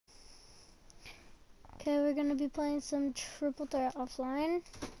Okay, we're gonna be playing some triple threat offline.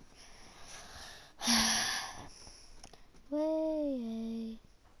 Way.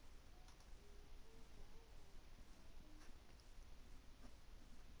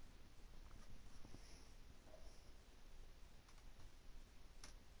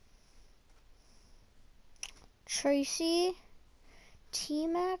 Tracy,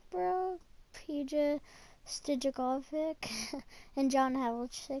 T-Mac, bro, PJ Stijakovic, and John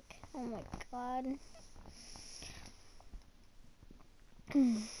Havlicek. Oh my god.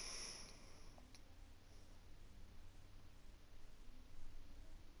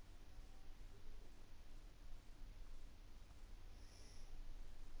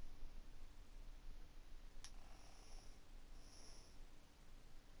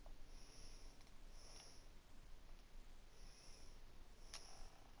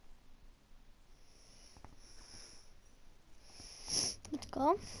 Let's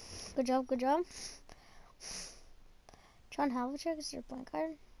go. Good job, good job. John Havlicek is your point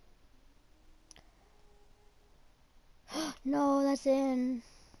guard. No, that's in.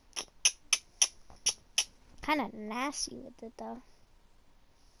 Kind of nasty with it though.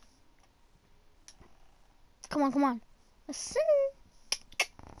 Come on, come on. Let's see.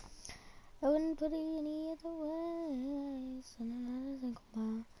 I wouldn't put it any other way. So I think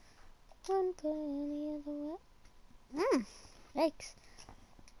about. Wouldn't put it any other way. Yikes.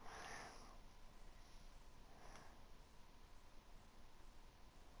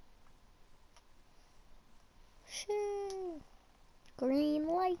 Sure. Green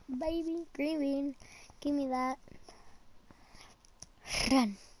light, baby. Green. Give me that.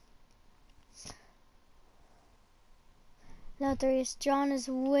 Run. No threes. John is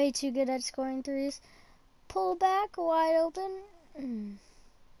way too good at scoring threes. Pull back, wide open.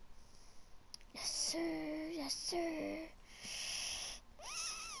 Yes, sir. Yes, sir.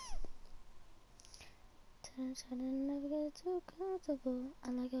 I never get too comfortable. I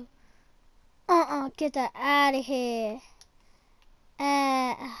like it. Get that out of here.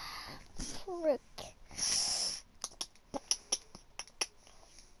 Frick.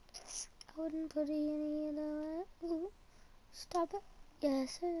 I wouldn't put it any other way. Ooh. Stop it.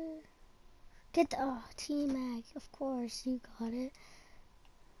 Yes, sir. Get the T-Mag. Of course, you got it.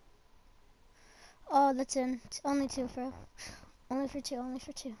 Oh, that's in. It's only two, bro. Only for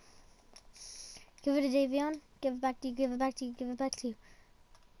two. Give it to Davion. Give it back to you. Give it back to you.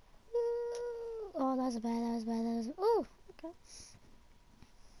 Ooh. Oh, that was bad. Ooh, okay.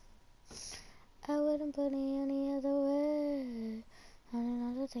 I wouldn't put it any other way. I don't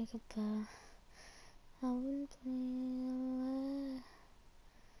know what to think about. I wouldn't put it any other way.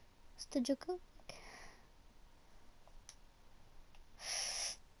 It's the Joker.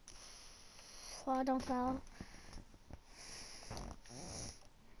 Oh, don't foul.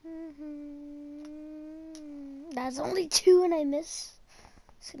 That's only two and I miss.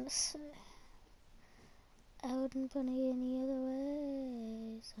 I was gonna say. I wouldn't put it any other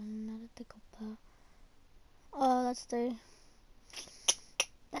way. So I'm not a pickle pal. Oh, that's three.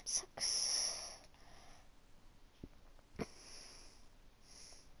 That sucks.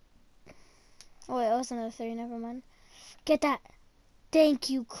 Oh wait, it was another three, never mind. Get that. Thank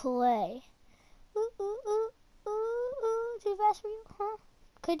you, Clay. Ooh. Too fast for you, huh?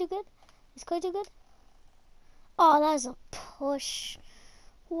 Clay do good? Is Clay do good? Oh, that was a push.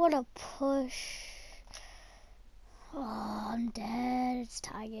 What a push. Oh, I'm dead. It's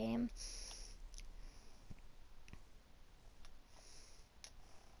tie game.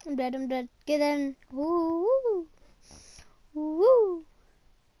 I'm dead. Get in. Woo.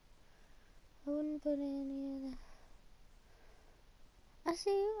 I wouldn't put any other. I see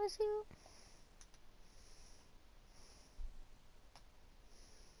you.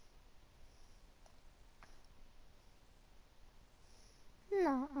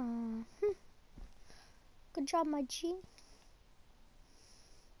 No. Good job, my G.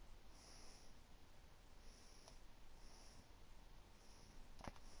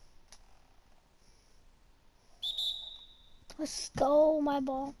 Let's go, my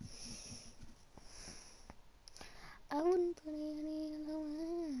ball. I wouldn't put any other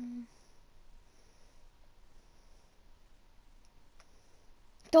way.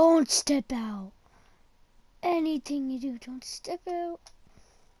 Don't step out. Anything you do, don't step out.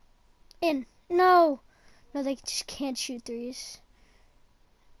 In. No, they just can't shoot threes.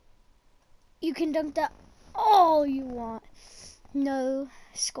 You can dunk that all you want. No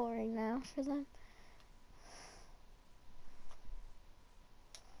scoring now for them.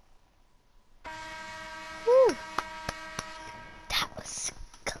 Woo. That was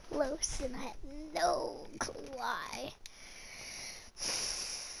close and I had no clue why.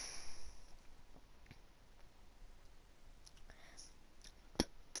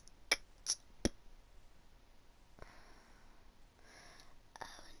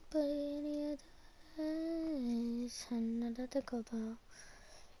 wanted to go though.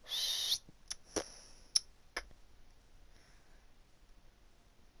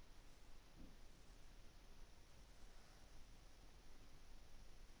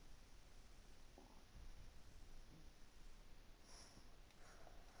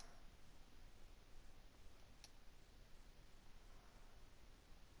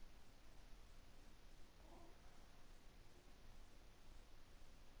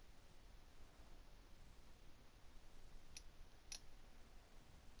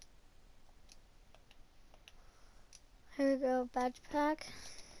 Here we go, badge pack.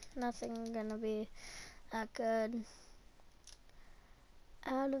 Nothing gonna be that good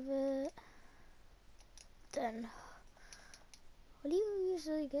out of it. Then, what do you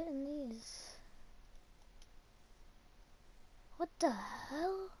usually get in these? What the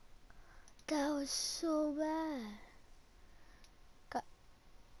hell? That was so bad. Got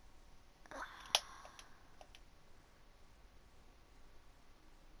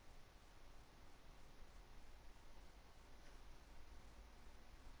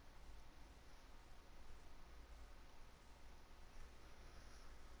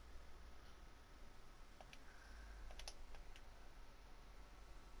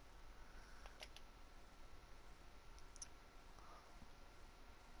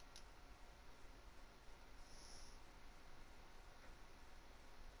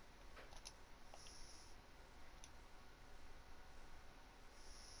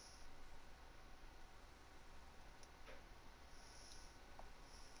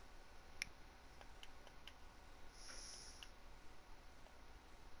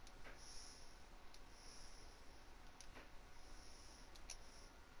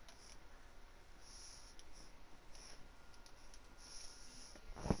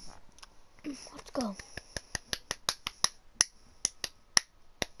let's go.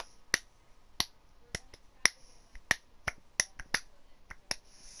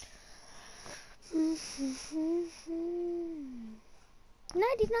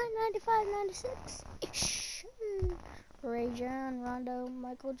 '99, '95, '96. Ray John, Rondo,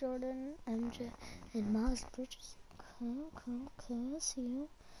 Michael Jordan, MJ, and Miles Bridges. Cool. See you.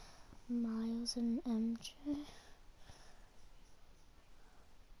 Miles and MJ.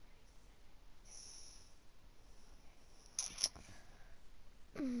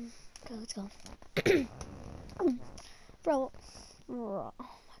 Okay, let's go. Bro, oh my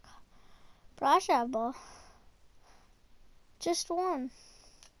god. Bro, I should have ball. Just one.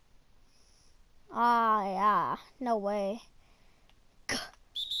 Ah, yeah. No way.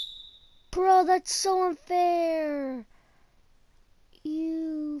 Bro, that's so unfair.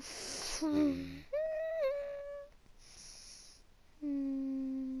 You.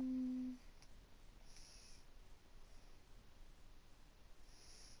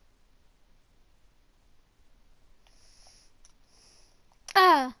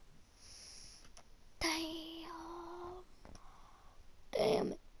 Ah.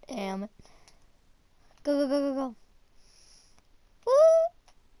 Damn it. Go. Woo!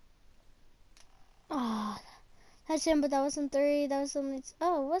 Ah, that's him, but that wasn't three. That was only.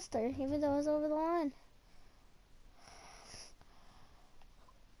 Oh, it was three, even though it was over the line.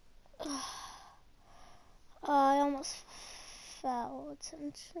 I almost fell.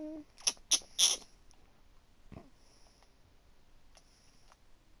 Attention.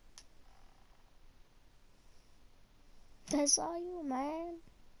 I saw you, man.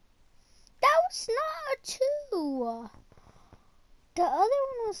 That was not a two. The other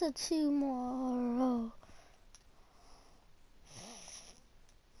one was a two more.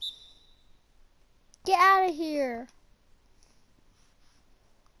 Get out of here.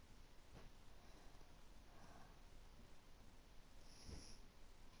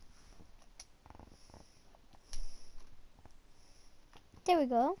 There we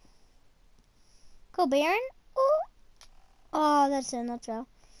go. Go, Baron. Oh, that's it. That's out.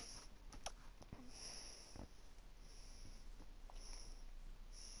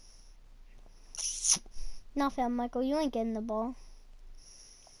 Not fair, Michael. You ain't getting the ball.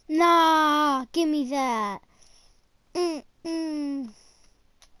 Nah, give me that. I'm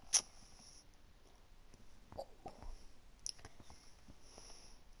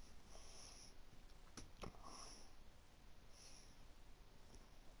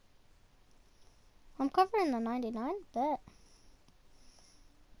covering the 99. Bet.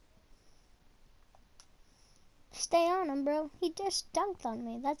 Stay on him, bro. He just dunked on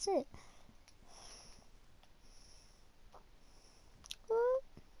me. That's it.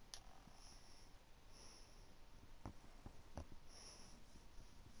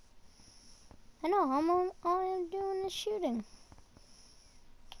 I know. All I'm doing is shooting.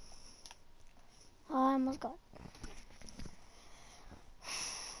 Oh, I almost got.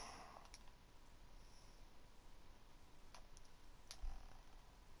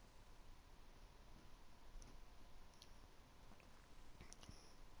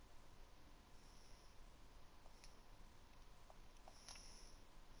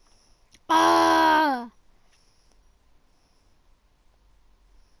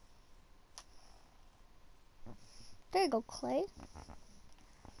 There you go, Clay.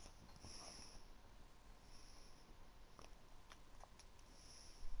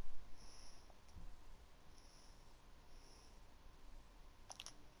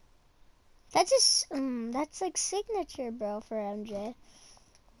 That's just that's like signature, bro, for MJ.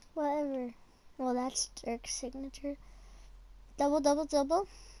 Whatever. Well, that's Dirk's signature. Double, double, double.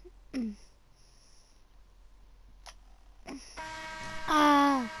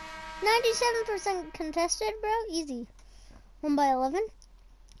 Ah, 97% contested, bro. Easy. 1 by 11.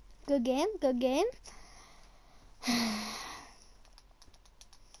 Good game. Good game.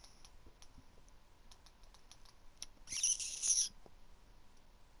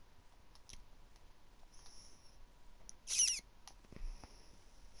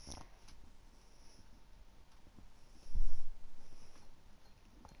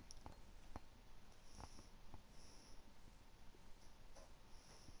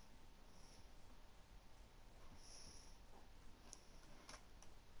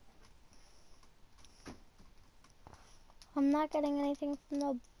 I'm not getting anything from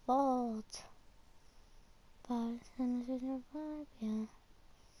the vault. But yeah.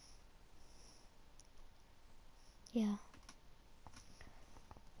 Yeah.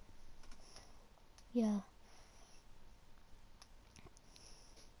 Yeah.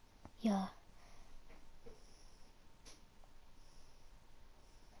 Yeah.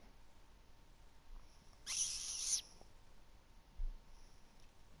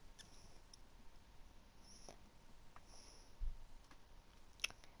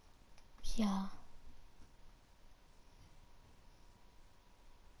 Yeah.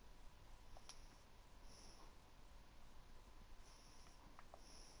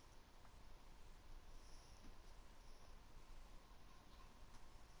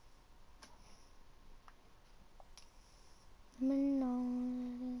 No.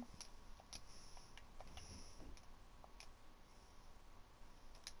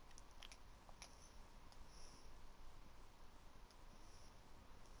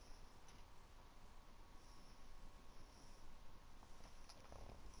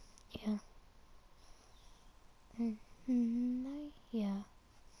 Yeah. Yeah.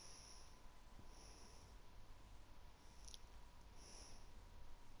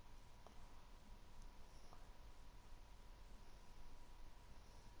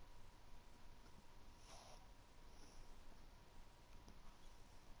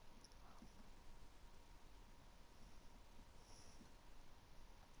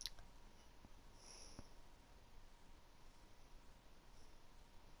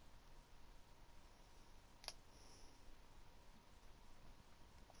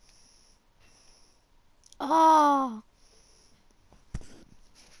 Oh.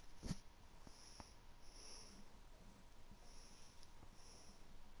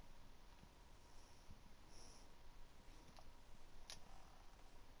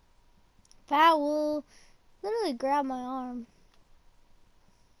 Foul. Literally grabbed my arm.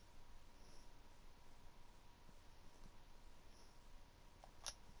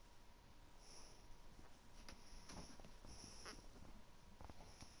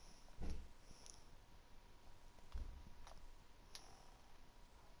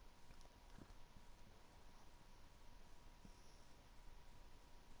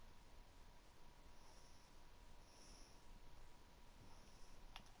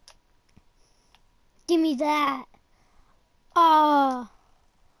 Give me that. Oh.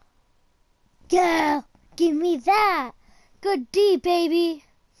 Yeah. Give me that. Good D, baby.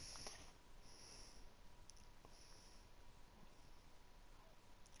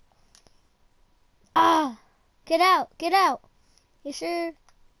 Ah. Get out. Get out. You sure?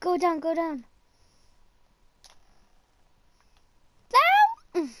 Go down. Go down.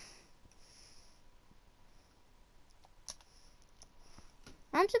 Foul.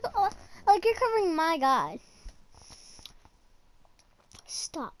 I'm supposed. Oh, like you're covering my guy.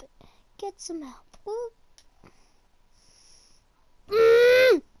 Stop it. Get some help. Ooh.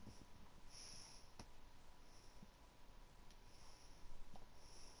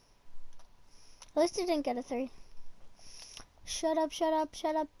 At least I didn't get a 3. Shut up, shut up,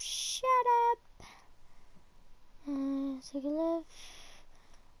 shut up, shut up. Take a left,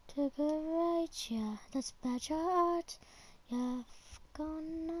 take a right, yeah. That's bad shot. Yeah,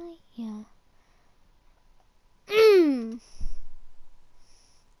 gone night, yeah.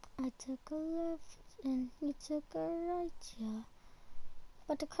 I took a left and you took a right, yeah.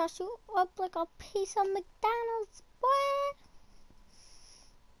 About to crush you up like a piece of McDonald's, boy.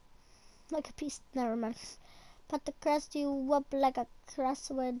 Like a piece, never mind. About to crush you up like a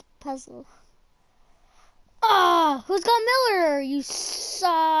crossword puzzle. Ah, who's got Miller? You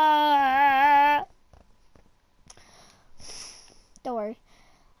suck. Don't worry.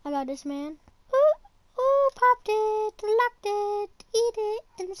 I got this, man. Ooh, ooh, popped it, locked it, eat it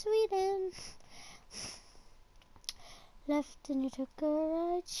in Sweden. Left and you took a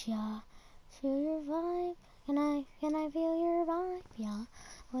right, yeah. Feel your vibe. Can I feel your vibe? Yeah.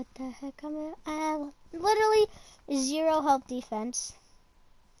 What the heck? I have literally 0 health defense.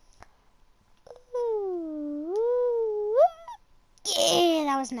 Ooh, yeah,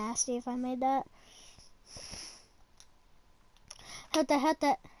 that was nasty if I made that. Help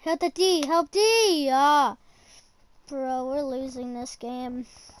that D, help D! Ah, bro, we're losing this game.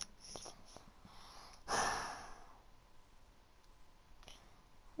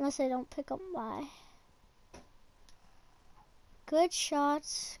 Unless I don't pick up my. Good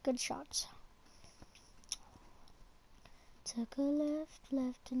shots, good shots. Took a left,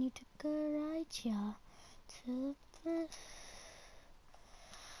 and you took a right, yeah. To the left.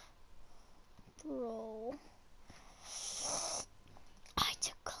 Bro. I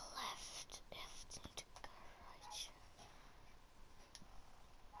took a left, and you took a right.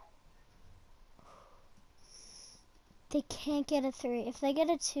 They can't get a 3. If they get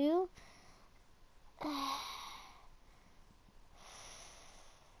a 2,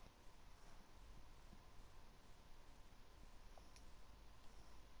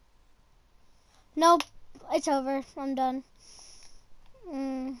 nope, it's over. I'm done.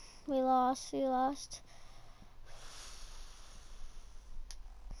 We lost.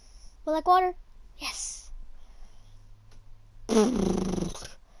 Black water. Yes.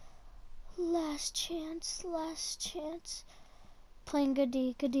 Last chance. Playing good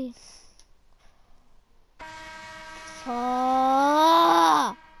D.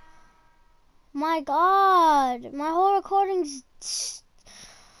 Oh, my God. My whole recording's...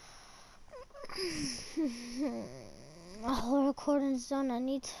 my whole recording's done. I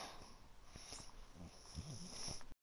need to...